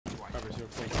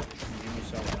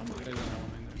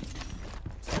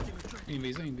In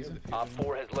Visa, in Visa. Op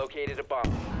 4 has located a bomb.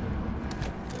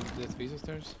 There's Visa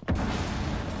stairs. It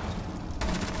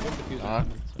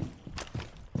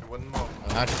wouldn't move.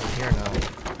 I'm actually here now.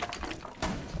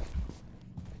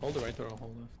 Hold the right or I'll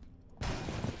hold left.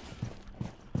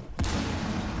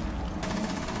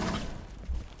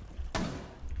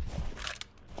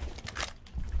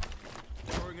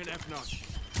 Throwing an F-notch.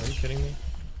 Are you kidding me?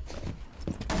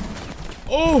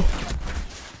 Oh!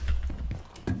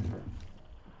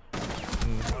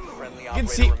 You can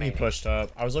see me pushed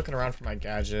up. I was looking around for my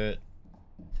gadget.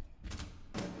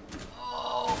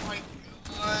 Oh my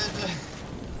god.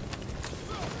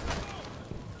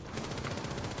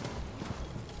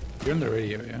 You're on the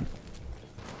radio, yeah.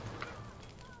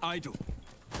 I do.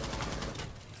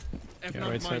 Yeah,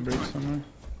 right side bridge somewhere.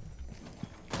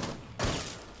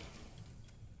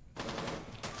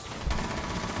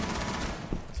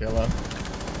 It's yellow.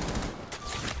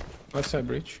 Left side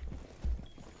bridge.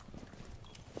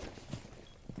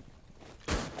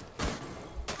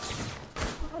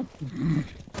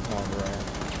 Alright.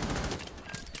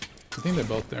 I think they're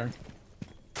both there.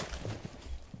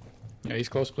 Yeah, he's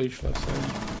close, please. Left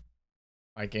side.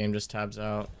 My game just tabs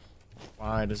out.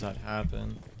 Why does that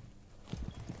happen?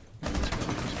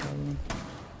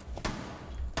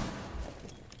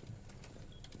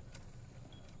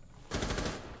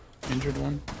 Injured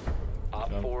one.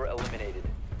 Op 4 eliminated.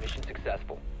 Mission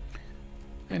successful.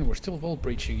 And we're still vault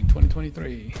breaching in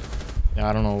 2023. Yeah,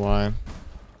 I don't know why.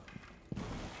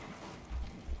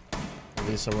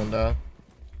 Visa window.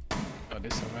 Oh,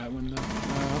 this is a rat window.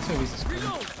 I'll say Visa's clear.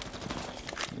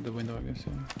 The window, I guess.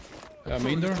 Yeah.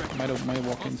 Main door. Might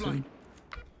walk in soon.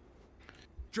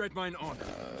 Dread mine on.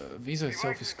 Visa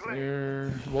itself is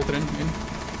clear. Walter in.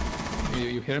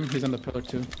 You hear him? He's on the pillar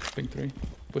 2. Ping 3.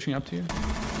 Pushing up to you.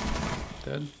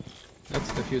 Dead.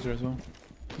 That's the diffuser as well.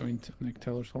 Going to Nick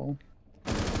Taylor's hall.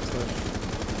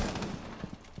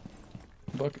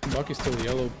 Buck is still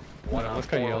yellow. Let's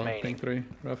go yellow. Ping 3.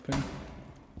 Rough ping.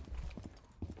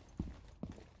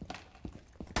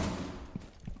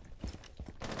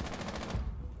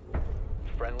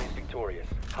 Friendly's victorious.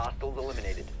 Hostiles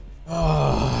eliminated.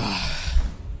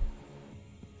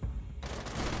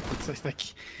 It's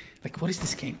like what is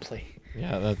this gameplay?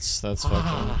 Yeah, that's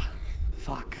fucking.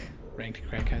 Fuck. Ranked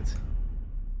crackheads.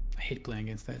 I hate playing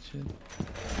against that shit.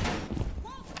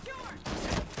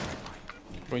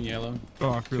 Going yellow.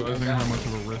 Fuck, realizing how much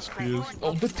of a risk he is.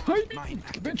 Oh, the timing!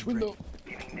 Bench window.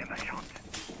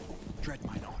 Dread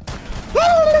mine on.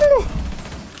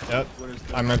 Yep.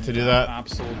 I meant to do that.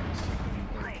 Absolute.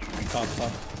 Top.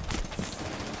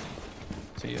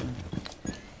 See ya.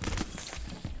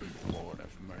 Lord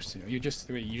have mercy. You just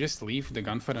leave the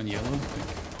gunfight on yellow?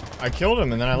 I killed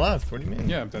him and then I left. What do you mean?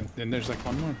 Yeah, but then there's like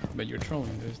one more. But you're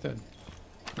trolling. There's dead.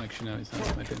 Actually, no, he's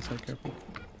not. I didn't so careful.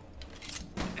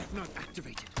 F-not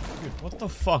activated. Dude, what the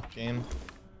fuck, game?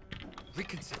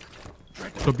 Reconsider.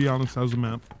 To be honest, how's the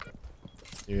map?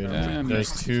 Dude, Yeah,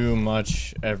 there's too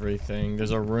much everything.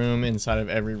 There's a room inside of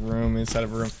every room inside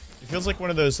of a room. It feels like one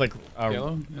of those like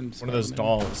yellow and one of those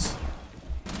dolls.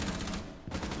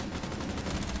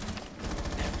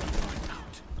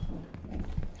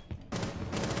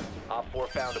 Op 4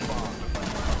 found a bomb.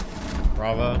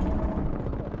 Bravo.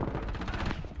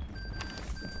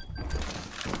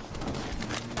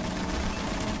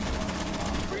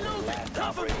 Last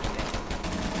operating standing.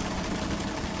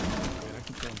 Wait, I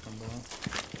can kill him from below.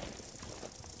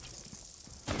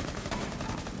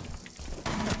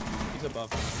 He's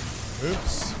above.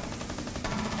 Oops.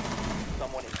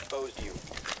 Someone exposed you.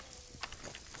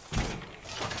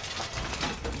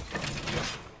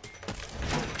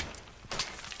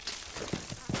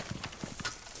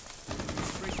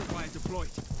 Tracer wire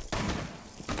deployed.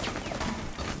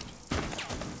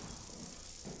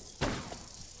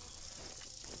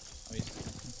 Oh, he's...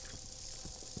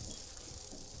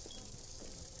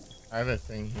 I have a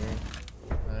thing here.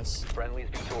 Nice. Friendly's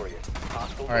victorious.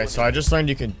 Hostiles Alright, so I just learned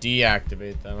you can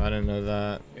deactivate them. I didn't know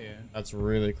that. Yeah. That's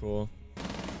really cool.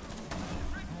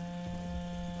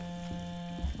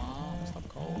 Mom, stop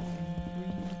calling.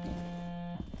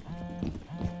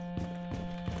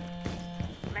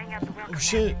 Oh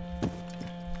shit.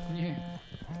 Yeah.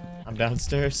 I'm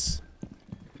downstairs.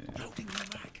 Loading the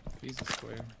mag. He's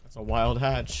square. That's a wild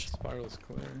hatch. Spiral's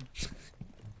clear.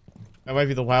 That might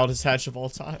be the wildest hatch of all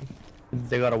time.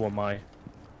 They got a 1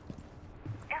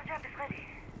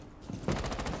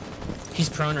 He's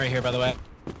prone right here, by the way.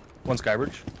 One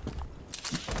Skybridge.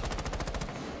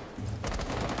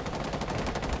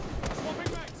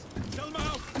 Swapping mags. Tell them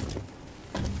out.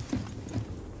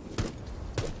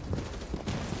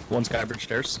 One Skybridge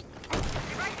stairs.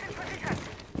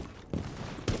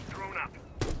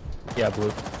 Yeah,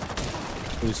 blue.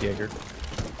 Blue's Jaeger.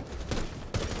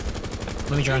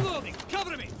 Let me join. Reloading.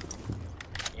 Cover me.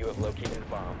 You have located a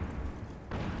bomb.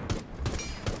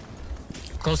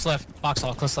 Close left. Box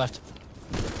hall. Close left.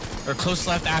 Or close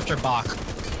left after Bach.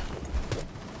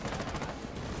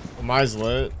 Well, mine's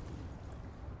lit.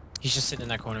 He's just sitting in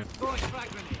that corner. Throwing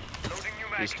frag grenade.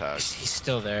 He's tagged. He's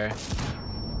still there.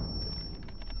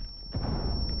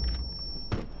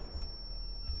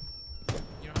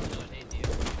 You don't have another name, do you?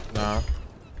 Nah.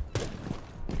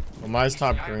 Well, mine's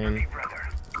top green.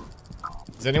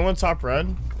 Is anyone top red?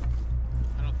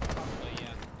 I don't probably,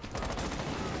 yeah.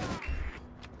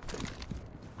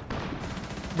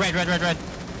 Red. Oh my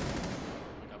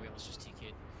god, we almost just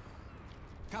TK'd.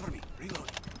 Cover me. Reloading.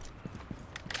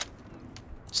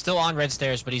 Still on red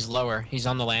stairs, but he's lower. He's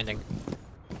on the landing.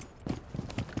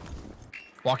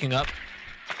 Walking up.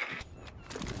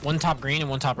 One top green and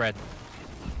one top red.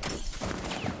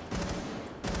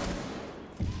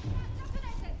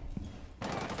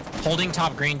 Holding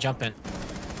top green, jumping.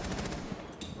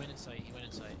 He went in sight.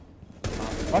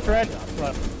 Watch red.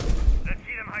 Left. Let's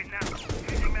see them hide now.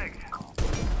 Using mags.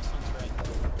 This one's red.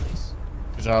 Nice.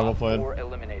 Good job, well played. 4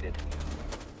 eliminated.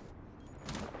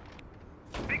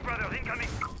 Big brother incoming.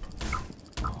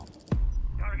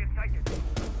 Target sighted.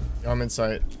 Yo, I'm in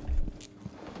sight.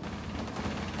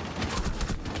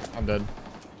 I'm dead.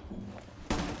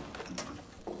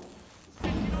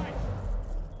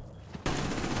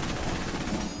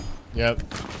 Yep.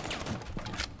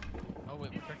 Oh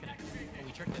wait, we're tricking it. Oh,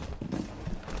 we tricked it.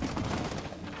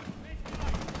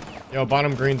 Yo,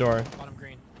 bottom green door. Bottom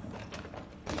green.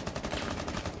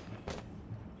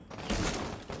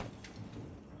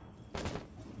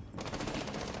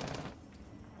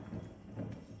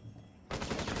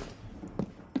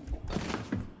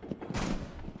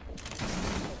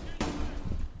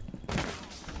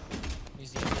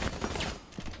 Easy.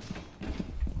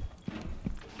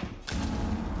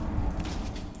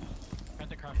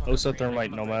 Osa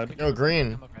thermite nomad. Yo,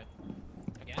 green. Come up red.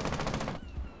 Again?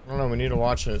 I don't know, we need to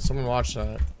watch it. Someone watch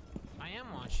that. I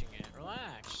am watching it.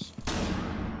 Relax.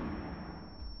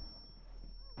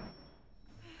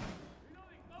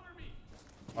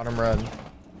 Bottom red.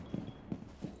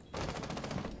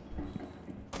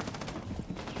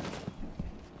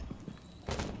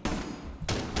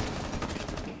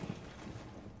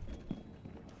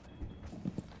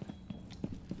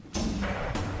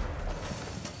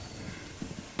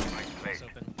 It's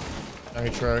open. Now he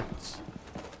tricked.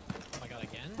 Oh my god,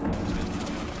 again?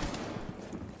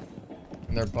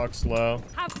 And their buck's low.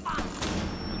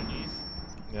 Underneath.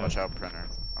 Yeah. Watch out, printer.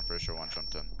 I'm pretty sure one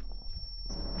jumped in.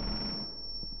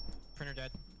 Printer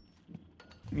dead.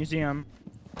 Museum.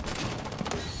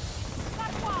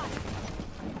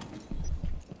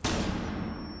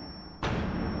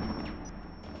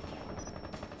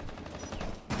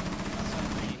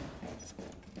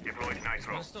 Deployed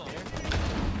nitro. One's still here.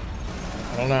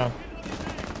 I don't know.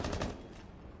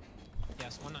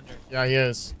 Yes, one under. Yeah, he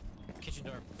is. Kitchen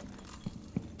door.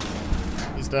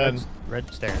 He's dead.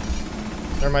 Red stairs.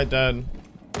 Thermite dead.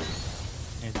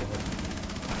 He's dead.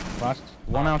 Last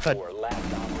one outside. 4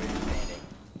 last operator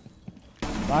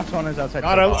standing. Last one is outside.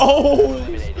 Got him. door. Oh!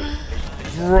 Eliminated.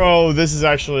 Bro, this is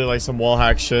actually like some wall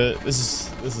hack shit.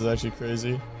 This is actually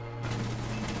crazy.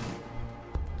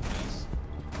 Nice.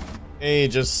 Hey,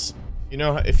 just you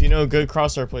know, if you know good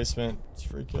crosshair placement, it's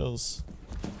free kills.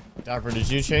 Dapper, did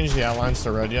you change the outlines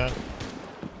to red yet?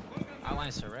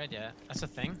 Outlines to red yet? That's a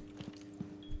thing?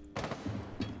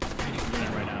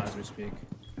 Right now as we speak.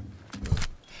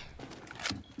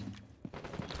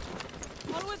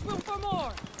 Always room for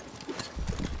more.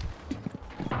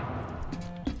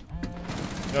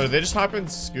 Yo, did they just hop in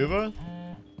scuba?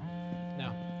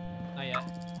 No. Not yet.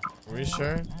 Are we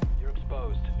sure? You're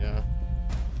exposed. Yeah.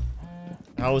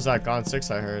 How was that gone 6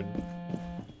 I heard?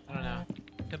 I don't know.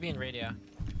 Could be in radio.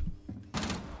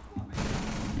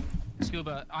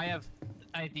 Scuba, I have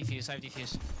defuse, I have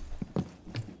defuse.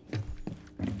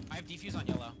 I have defuse on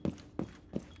yellow.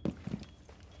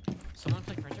 Someone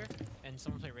play printer and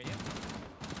someone play radio.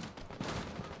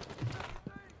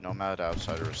 Nomad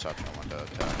outside of reception window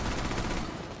attack.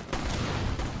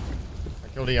 I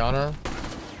killed Iana.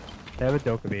 They have a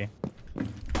Dokkaebi.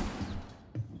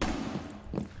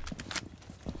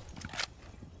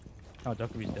 Oh,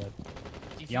 Dokkaebi's dead.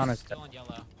 Defuse Iana's is still on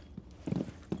yellow.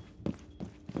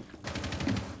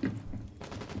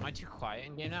 Am I too quiet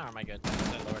in game now or am I good?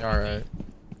 Alright. Alright.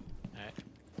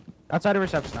 Outside of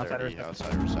reception. Outside of 30 reception.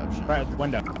 outside of reception. Right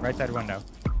window. Right side window.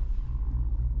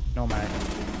 Nomad.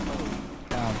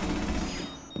 Down.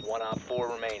 1 op 4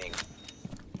 remaining.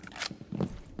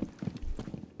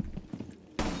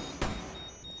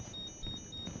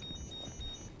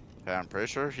 Yeah, I'm pretty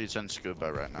sure he's in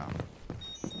scuba right now.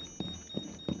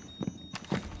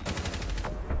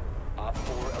 Op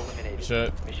 4 eliminated.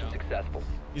 Shit. Mission successful.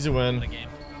 Easy win.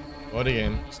 What a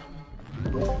game.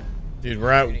 Dude, You're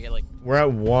gonna get like, we're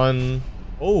at one.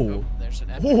 Oh. there's an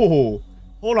epic. Oh.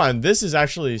 Hold on. This is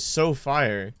actually so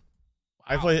fire.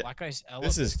 I Wow, play. Black Guy's Ella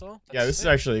This is pistol? yeah. That's This is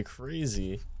sick. actually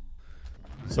crazy.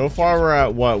 So far we're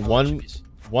at what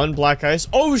one black ice.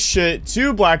 Oh shit!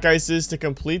 2 black ices to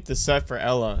complete the set for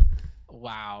Ella.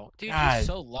 Wow. Dude, God you're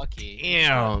so lucky.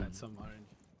 Damn. That's so hard.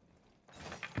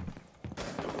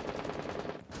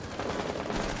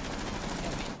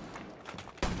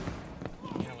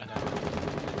 You know what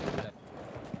happened?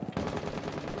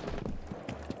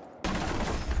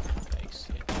 Thanks.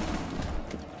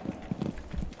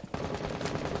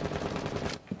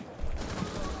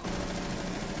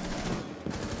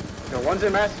 No, one's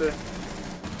in master.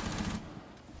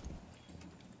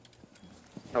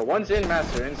 No, one's in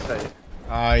master, inside.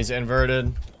 Ah, he's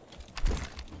inverted.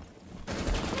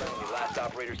 Friendly, last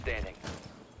operator standing.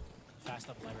 Fast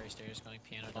up library stairs, going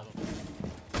piano double.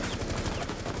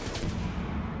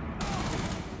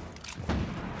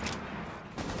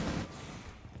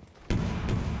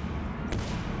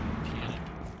 Piano.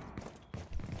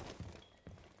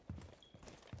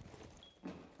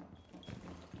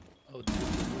 Oh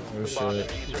shit.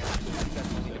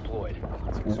 Successfully deployed.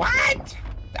 What?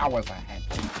 That was a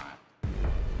headshot.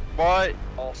 What?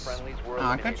 All friendlies were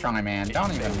Ah, eliminated. good try, man.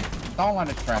 Don't let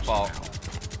it stress you out.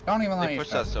 Don't even let They you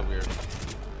pushed that stress. so weird.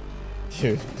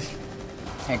 Dude.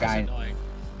 Hey guys, Annoying.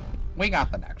 we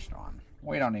got the next one.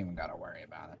 We don't even gotta worry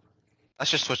about it.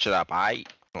 Let's just switch it up. I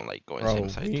don't like going Bro, same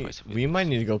side twice a week. we might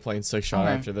need to go play in 6 shot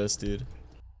Okay. after this, dude.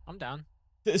 I'm down.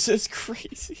 This is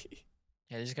crazy.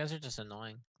 Yeah, these guys are just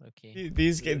annoying. Okay.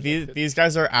 These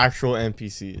guys are actual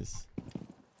NPCs.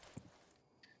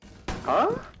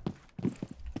 Huh?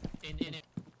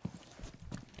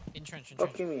 In trench, in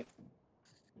What trench. do you mean?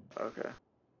 Okay.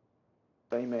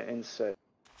 Thought you meant inside.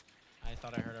 I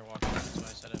thought I heard her walking, that's why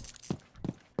I said it.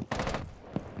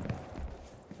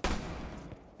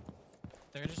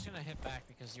 They're just gonna hit back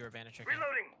because you were bandit tricking.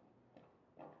 Reloading.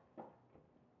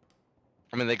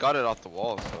 I mean, they got it off the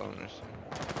wall, so I don't understand.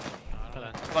 Hold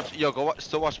on. Watch, yo, go watch,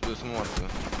 still watch blue. Someone watch blue.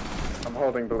 I'm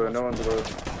holding blue, no one blue.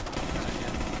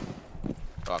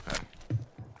 Okay.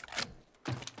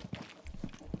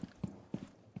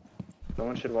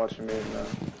 Someone should watch me now.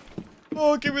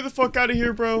 Oh, get me the fuck out of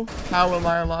here, bro. How am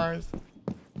I alive?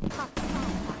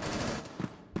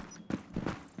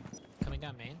 Coming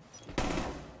down main.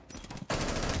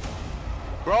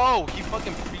 Bro, he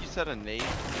fucking preset a nade.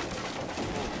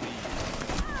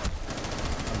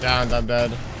 I'm down, I'm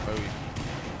dead. Holy.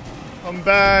 I'm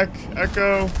back.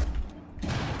 Echo.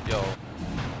 Yo,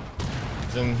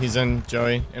 He's in,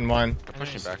 Joey, in one. they're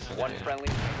pushing back. One friendly.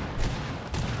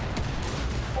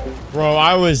 Bro,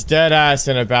 I was dead ass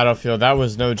in a battlefield. That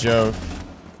was no joke.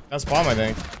 That's bomb, I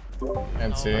think.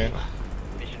 And see.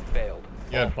 Mission failed.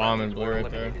 You had All bomb and friendlies blue were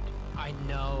right there. eliminated. I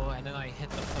know, and then I hit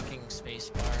the fucking space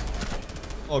bar.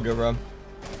 All good, bro.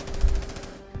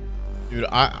 Dude,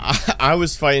 I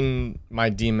was fighting my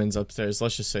demons upstairs.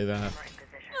 Let's just say that.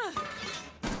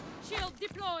 Shield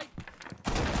deployed.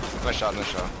 Nice shot, nice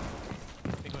shot.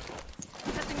 Big move.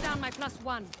 Setting down my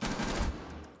 +1.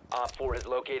 Op 4 has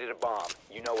located a bomb.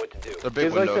 You know what to do. They're big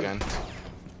He's like window a- again.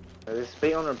 There's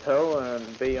bait on repel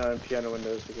and bait on piano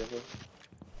windows together.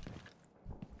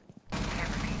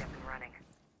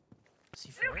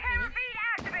 C4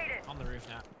 maybe? On the roof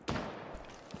now.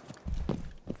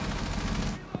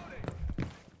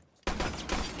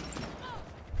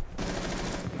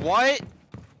 What?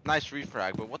 Nice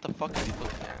refrag, but what the fuck is he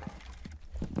looking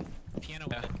at? Piano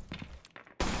weapon.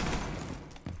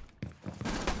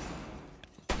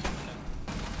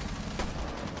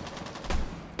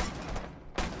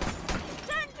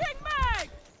 Changing mag!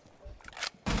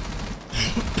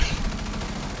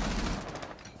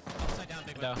 Upside down,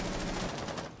 big window.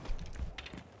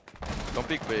 Don't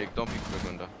peek big, don't peek big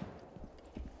window.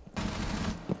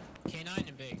 K9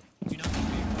 and big. Do not be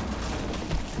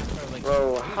big. Or like,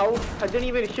 Bro, how? I didn't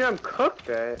even hear him cook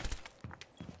that.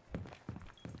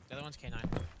 the other one's K9.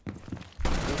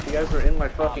 If you guys were in my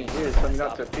fucking ears, telling me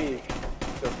not to peek.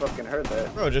 I fucking heard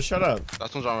that. Bro, just shut up.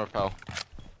 That one's on repel.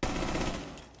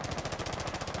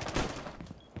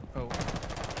 Oh.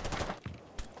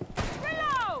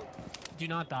 Reload! Do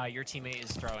not die, your teammate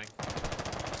is throwing.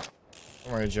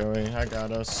 Don't worry, Joey. I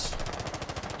got us.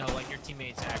 No, like your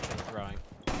teammate's actually throwing.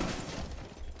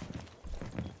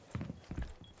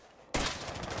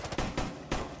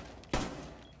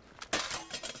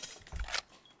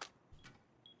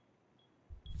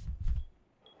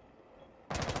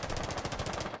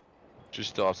 She's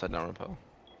still upside down rappel.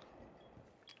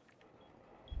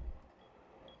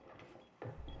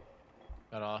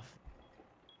 Got off.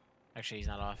 Actually, he's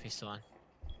not off. He's still on.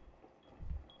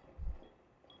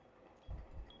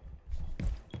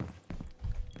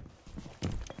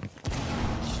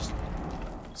 He's just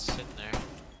sitting there.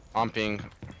 On ping.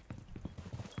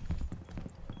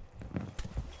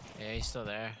 Yeah, he's still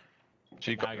there.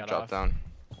 She Now I got dropped off. down.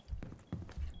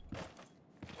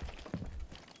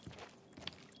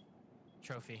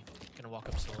 Trophy. Gonna walk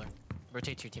up solar.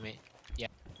 Rotate to your teammate. Yeah.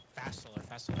 Fast solar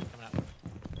coming up.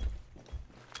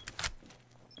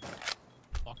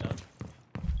 Walked up.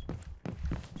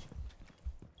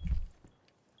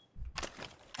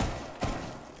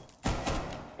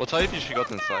 We'll tell you if you should go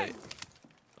inside.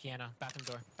 Piano.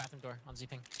 Bathroom door on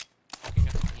Z-ping. Walking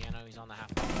up to the piano. He's on the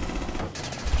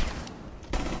half.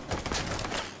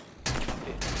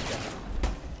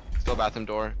 Still bathroom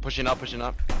door. Pushing up.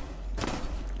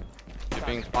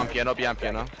 Keeping on piano, beyond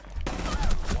piano.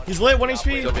 He's lit, 1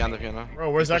 Still HP. beyond the piano.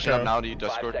 Bro, where's that Pushing up go? now to you,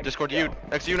 Discord. Discord to you.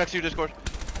 Next to you, Discord.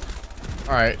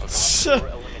 Alright.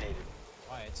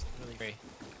 Why? It's really great.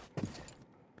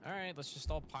 Alright, let's just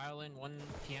all pile in one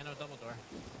piano double door.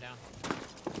 Down.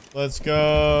 Let's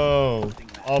go.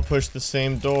 I'll push the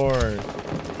same door.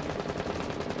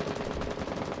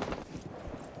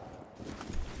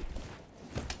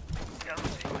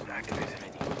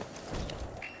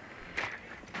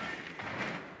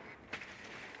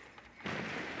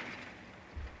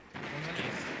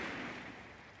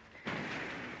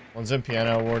 One's in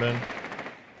piano, Warden.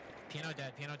 Piano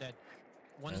dead.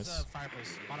 One's Nice. the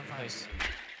fireplace. Bottom fireplace.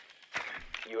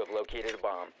 You have located a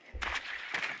bomb.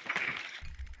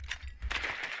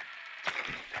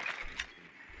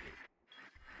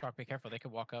 Rock, be careful. They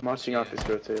could walk up. Launching off his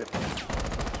rotate.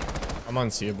 I'm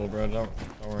unseeable, bro. Don't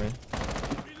worry.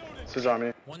 This is on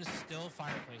me. One's still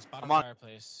fireplace. Bottom I'm on-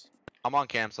 fireplace. I'm on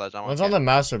cam sledge. One's on the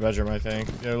master bedroom, I think.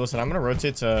 Yeah, listen, I'm gonna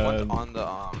rotate to. One's on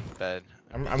the bed.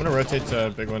 I'm gonna rotate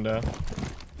to big window.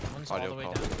 One's Audio all the way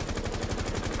call. down.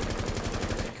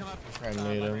 Could come up. Try and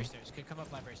lead library him. stairs. Could come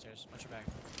up library stairs. Watch your back.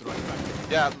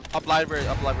 Yeah, up library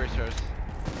stairs.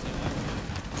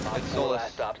 It's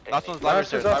Solus. Last one's library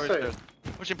stairs.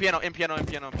 Pushing piano, in piano. In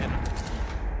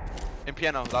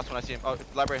piano, last one I see him. Oh,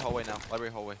 library hallway now.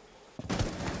 Library hallway.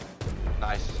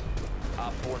 Nice.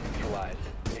 Op 4 neutralized.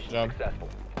 Mission Jump. successful.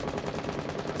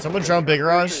 Someone drone big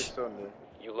garage.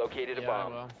 You located a Yeah,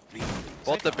 bomb. well.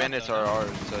 Both the bandits are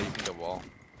ours, so you can go wall.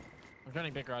 I'm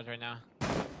running big garage right now.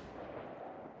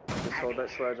 Just hold that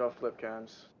sledge, I'll flip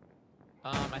cams.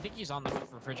 I think he's on the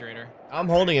refrigerator. I'm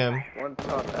holding him. One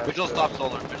top. Vigil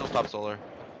stop solar.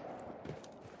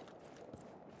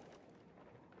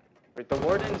 Wait, the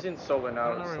warden's in solar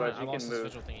now. No, Sledge, I you lost can his move.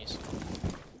 visual thingies.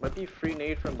 Might be free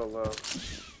nade from below.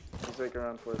 He's like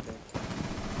around 14.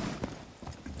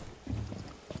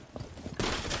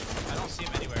 I don't see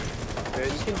him anywhere. Yeah,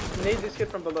 you can nade this kid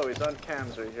from below. He's on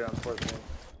cams right here on 14.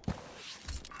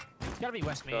 It's gotta be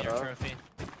West Main or Shut up. Trophy.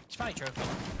 It's probably Trophy.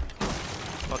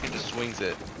 Fucking just swings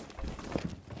it.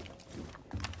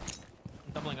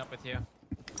 I'm doubling up with you.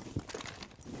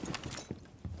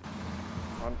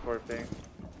 On 14.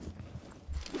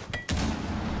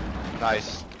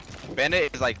 Nice.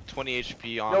 Bandit is like 20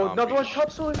 HP on. No, another one Beach.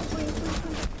 top solar. Please.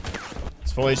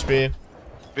 It's full HP.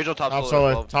 Vigil top Top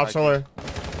solar. solar. Top solar.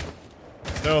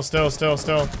 Still.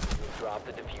 Drop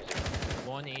the diffuser.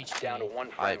 1 HP. Down to one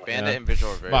Alright, friendly. bandit Yeah. and Vigil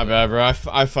are very My low. bad, bro.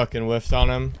 I fucking whiffed on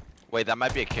him. Wait, that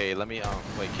might be a K. Let me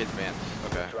wait, kid's band.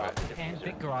 Okay. Drop the And diffuser.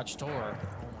 big garage door.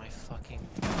 Oh my fucking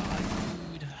god,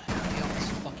 dude. Get off this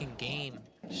fucking game.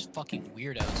 Just fucking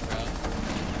weirdos, bro.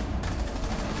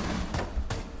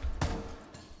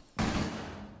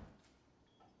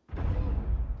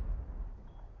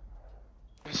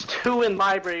 There's two in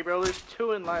library, bro. There's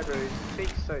two in library. Take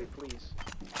site, please.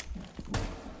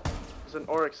 There's an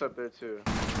Oryx up there too.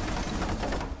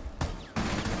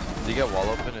 Did you get wall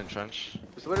open in trench?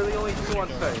 There's literally only two on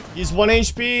site. He's 1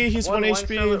 HP. He's 1 One HP.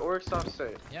 cellar, Oryx off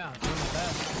site. Yeah, I'm doing my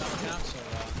best. It's not working out so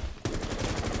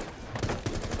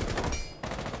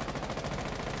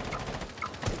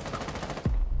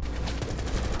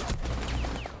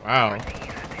Wow.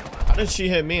 How did she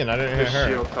hit me and I didn't hit The her?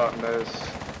 shield caught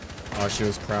miss. Oh, she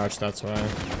was crouched. That's why.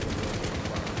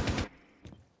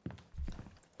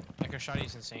 Like her shot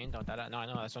is insane. Don't that. No, I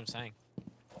know. That's what I'm saying.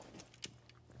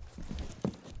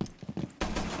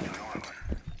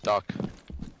 Duck.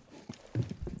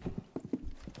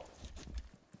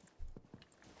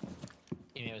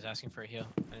 Teammate was asking for a heal.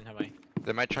 I didn't have my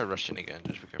They might try rushing again.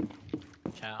 Just be careful.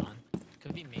 chat on.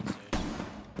 Could be main stairs.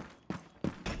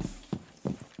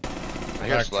 I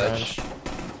hear Back sledge. trench.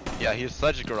 Yeah, he's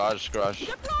sledge garage.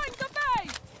 Deploying the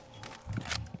base!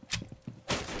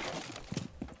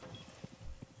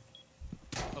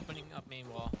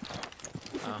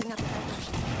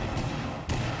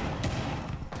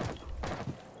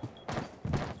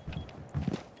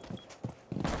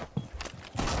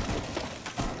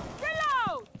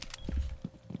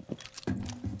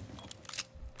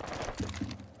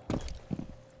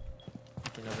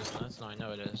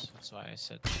 know it is. That's why I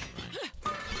said.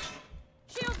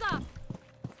 Shields up.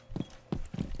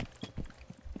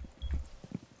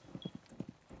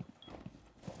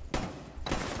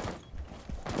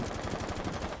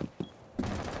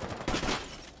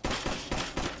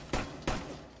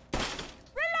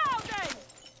 Reloading.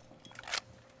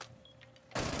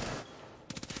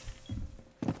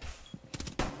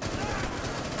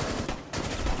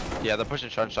 Yeah, they're pushing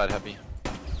short side heavy.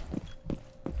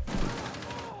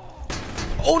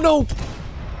 Oh no!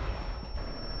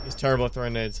 He's terrible at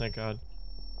throwing nades, thank God.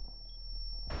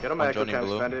 Get him I'm echo joining cam,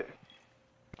 blue. spend it.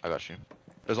 I got you.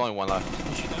 There's only one left.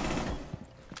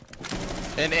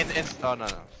 In. Oh, no.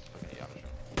 Okay, yeah, I'm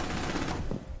sure.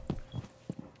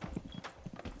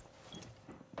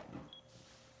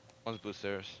 One's blue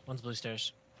stairs. One's blue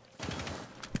stairs.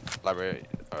 Library,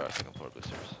 or second floor blue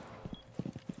stairs.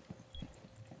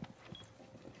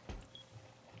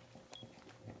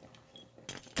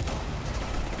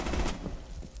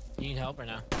 You need help or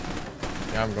no?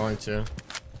 Yeah, I'm going to.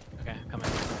 Okay, coming.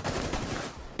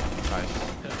 Nice.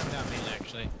 Come down main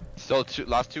actually. Still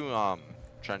last two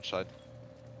trench side.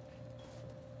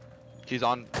 He's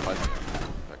on.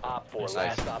 Op 4, Nice.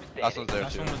 last stop Last one's there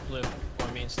Last too. one was blue.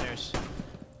 Or main stairs.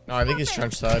 No, I think he's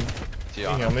trench side. See,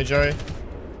 Can you heal me, Joey?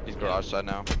 he's garage side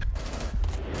now.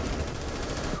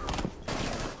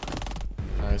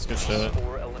 Nice, good shit.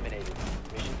 4 eliminated.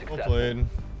 Mission Well successful. played. Need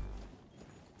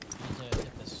to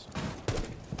hit this.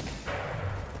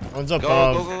 One's up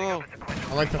Go.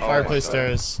 I like the Oh fireplace my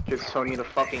God. stairs. Give Sony the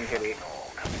fucking hit it.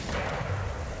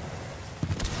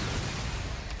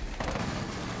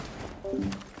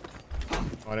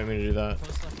 Oh, I didn't mean to do that.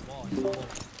 Close left wall. He's on blue.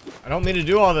 I don't mean to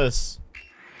do all this.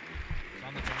 He's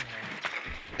on the drain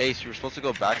here. Ace, you were supposed to go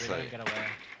We didn't backside. get away.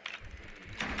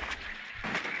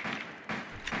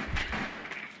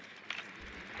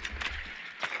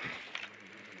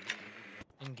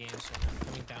 In game, so I'm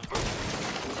coming down.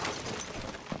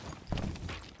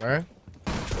 Where?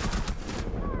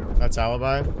 That's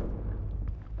alibi.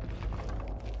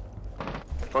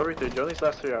 4v3, Johnny's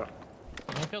last 3 out.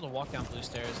 You won't be able to walk down blue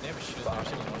stairs. They have a shield there.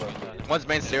 Someone's watching that. One's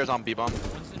main stairs on B-bomb.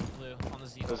 One's in blue on the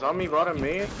Z. There's on me, bottom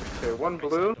me. Okay, one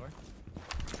blue. Right side door.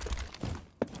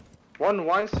 One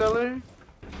wine cellar.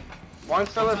 Wine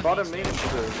cellar, on bottom main main is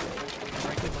blue.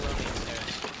 Directly below main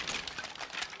stairs.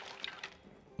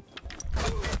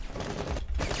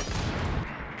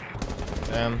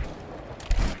 Damn.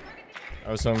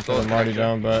 I was hoping for the Marty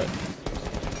down, but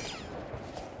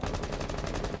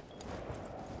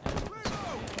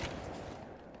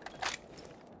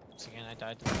Once again, I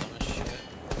died to the dumbest shit.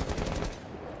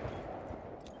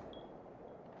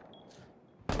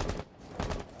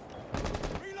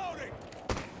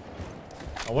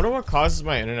 I wonder what causes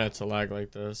my internet to lag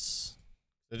like this.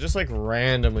 It just like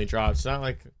randomly drops. It's not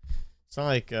like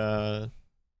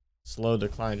slow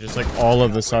decline. Just like all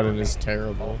of a sudden is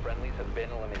terrible. Friendlies have been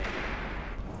eliminated.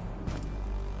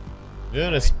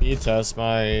 Doing a speed test,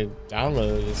 my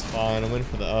download is fine. I'm waiting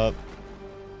for the up.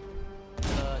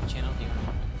 Channel do you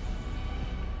want?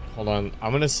 Hold on,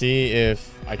 I'm gonna see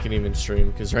if I can even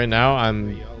stream because right now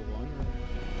I'm.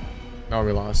 No,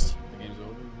 we lost. The game's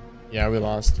over. Yeah, we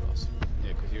lost.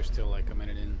 Yeah, because you're still like a